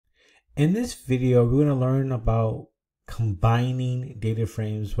In this video, we're going to learn about combining data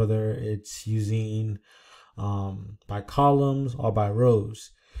frames, whether it's using by columns or by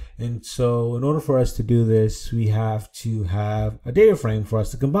rows. And so in order for us to do this, we have to have a data frame for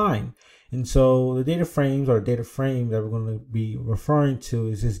us to combine. And so the data frames or data frame that we're going to be referring to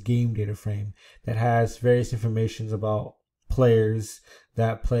is this game data frame that has various informations about players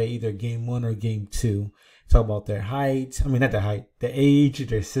that play either game 1 or game 2. Talk about their height, not their height, their age,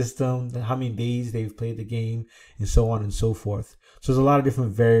 their system, how many days they've played the game, and so on and so forth. So there's a lot of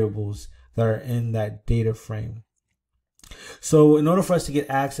different variables that are in that data frame. So in order for us to get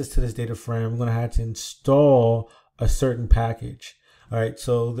access to this data frame, we're going to have to install a certain package. All right,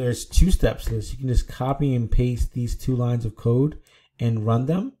 so there's 2 steps to this. You can just copy and paste these 2 lines of code and run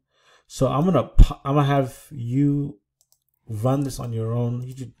them. So I'm gonna have you run this on your own.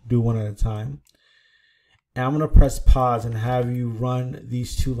 You should do one at a time. And I'm going to press pause and have you run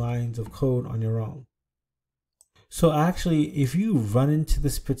these 2 lines of code on your own. So actually, if you run into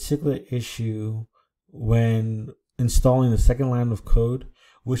this particular issue when installing the second line of code,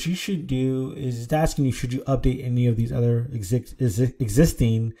 what you should do is it's asking you, should you update any of these other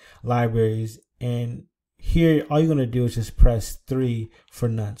existing libraries? And here, all you're going to do is just press 3 for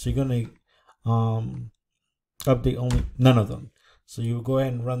none. So you're going to update only none of them. So you go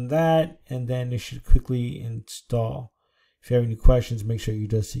ahead and run that, and then it should quickly install. If you have any questions, make sure you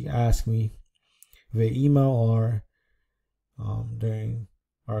just ask me via email or during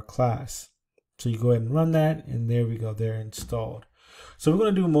our class. So you go ahead and run that, and there we go, they're installed. So we're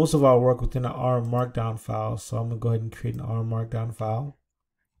going to do most of our work within an R Markdown file. So I'm going to go ahead and create an R Markdown file.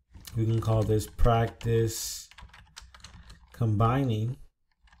 We can call this practice combining.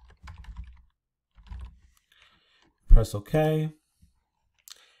 Press OK.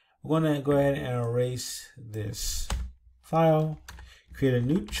 We're going to go ahead and erase this file, create a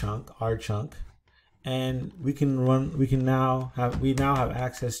new chunk, R chunk, and we now have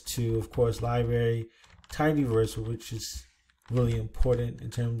access to, of course, library Tidyverse, which is really important in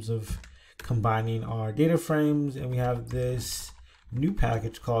terms of combining our data frames. And we have this new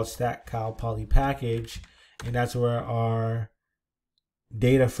package called stack_cal_poly package, and that's where our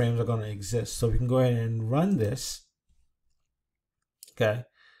data frames are going to exist. So we can go ahead and run this. Okay.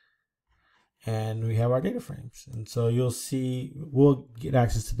 And we have our data frames. And so you'll see, we'll get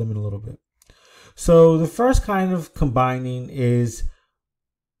access to them in a little bit. So the first kind of combining is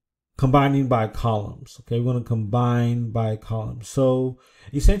combining by columns. Okay, we're going to combine by columns. So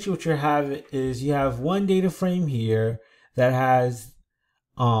essentially what you have is you have one data frame here that has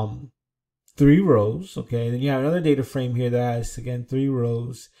 3 rows. Okay, then you have another data frame here that has, again, 3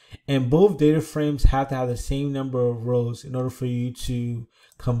 rows. And both data frames have to have the same number of rows in order for you to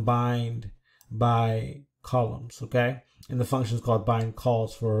combine by columns, okay? And the function is called bind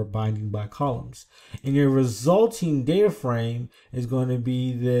calls for binding by columns. And your resulting data frame is going to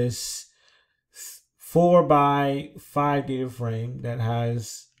be this 4 by 5 data frame that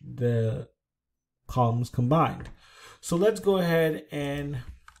has the columns combined. So let's go ahead and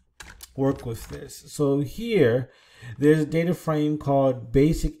work with this. So here, there's a data frame called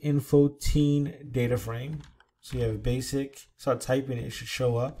basic info teen data frame. So you have basic, start typing it should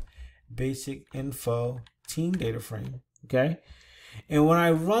show up. Basic info teen data frame. Okay. And when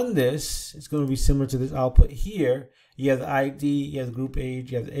I run this, it's going to be similar to this output here. You have the ID, you have the group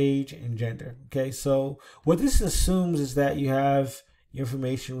age, you have the age and gender. Okay. So what this assumes is that you have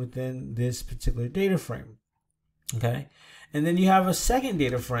information within this particular data frame. Okay. And then you have a second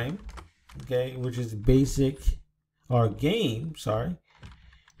data frame, okay, which is basic or game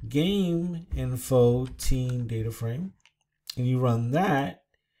info teen data frame. And you run that.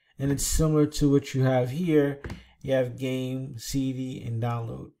 And it's similar to what you have here. You have game, CD, and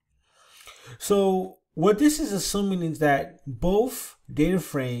download. So what this is assuming is that both data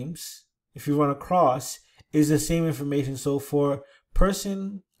frames, if you run across, is the same information. So for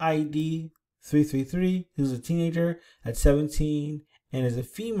person ID 333, who's a teenager at 17 and is a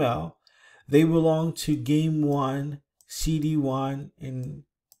female, they belong to game 1, CD 1, and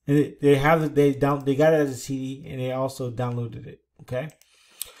they got it as a CD, and they also downloaded it. Okay.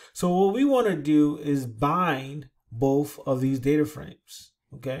 So what we want to do is bind both of these data frames,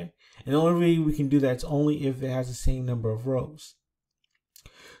 okay? And the only way we can do that is only if it has the same number of rows.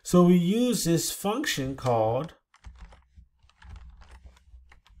 So we use this function called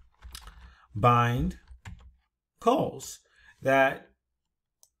bind calls that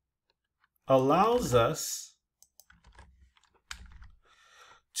allows us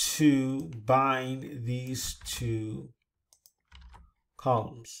to bind these 2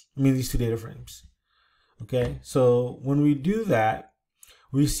 columns, these 2 data frames. Okay, so when we do that,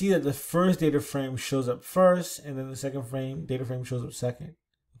 we see that the first data frame shows up first, and then the second data frame shows up second,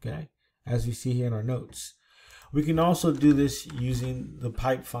 okay, as we see here in our notes. We can also do this using the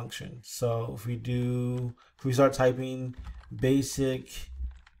pipe function. So if we start typing basic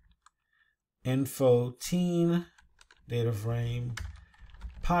info teen data frame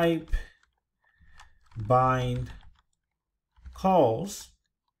pipe bind calls,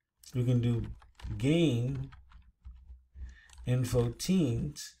 we can do game info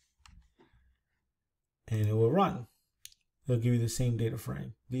teens, and it will run. It'll give you the same data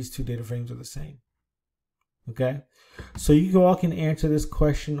frame. These two data frames are the same. Okay, so you all can answer this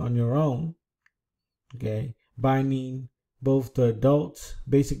question on your own. Okay, binding both the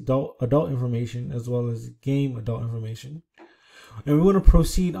basic adult information as well as game adult information. And we want to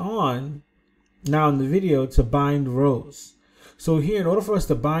proceed on now in the video to bind rows. So here, in order for us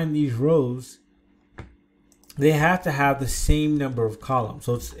to bind these rows, they have to have the same number of columns.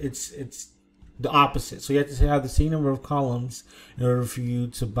 So it's the opposite. So you have to have the same number of columns in order for you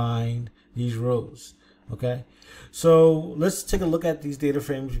to bind these rows. Okay, so let's take a look at these data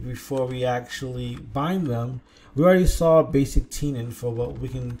frames before we actually bind them. We already saw basic teen info, but we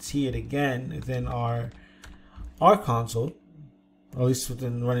can see it again within our console, or at least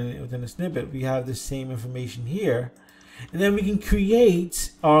running it within a snippet. We have the same information here, and then we can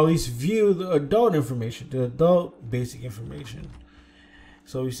create, or at least view, the adult information, the adult basic information.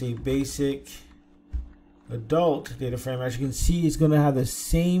 So we say basic adult data frame. As you can see, it's going to have the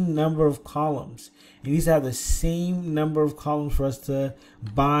same number of columns. It needs to have the same number of columns for us to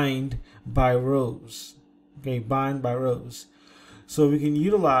bind by rows. Okay, bind by rows. So we can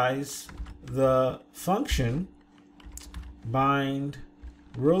utilize the function bind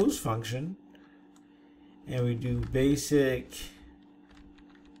rows function, and we do basic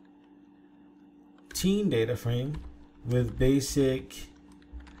teen data frame with basic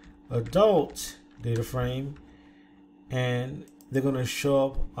adult data frame, and they're going to show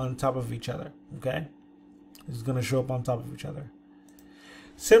up on top of each other. Okay, it's going to show up on top of each other.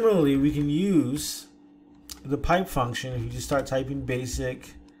 Similarly, we can use the pipe function. If you just start typing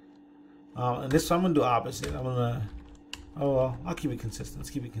basic, and this I'm going to do opposite. I'll keep it consistent. Let's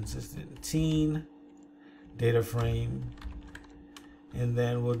keep it consistent. Teen data frame, and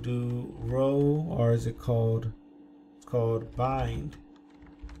then we'll do row, or is it called? It's called bind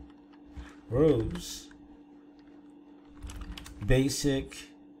rows basic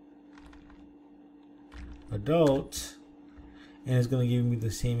adult, and it's going to give me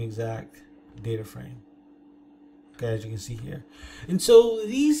the same exact data frame. Okay, as you can see here. And so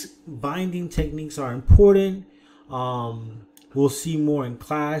these binding techniques are important. We'll see more in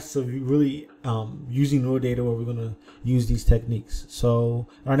class, so we really using raw data where we're going to use these techniques. So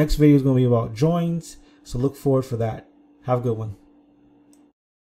our next video is going to be about joins, so look forward for that. Have a good one.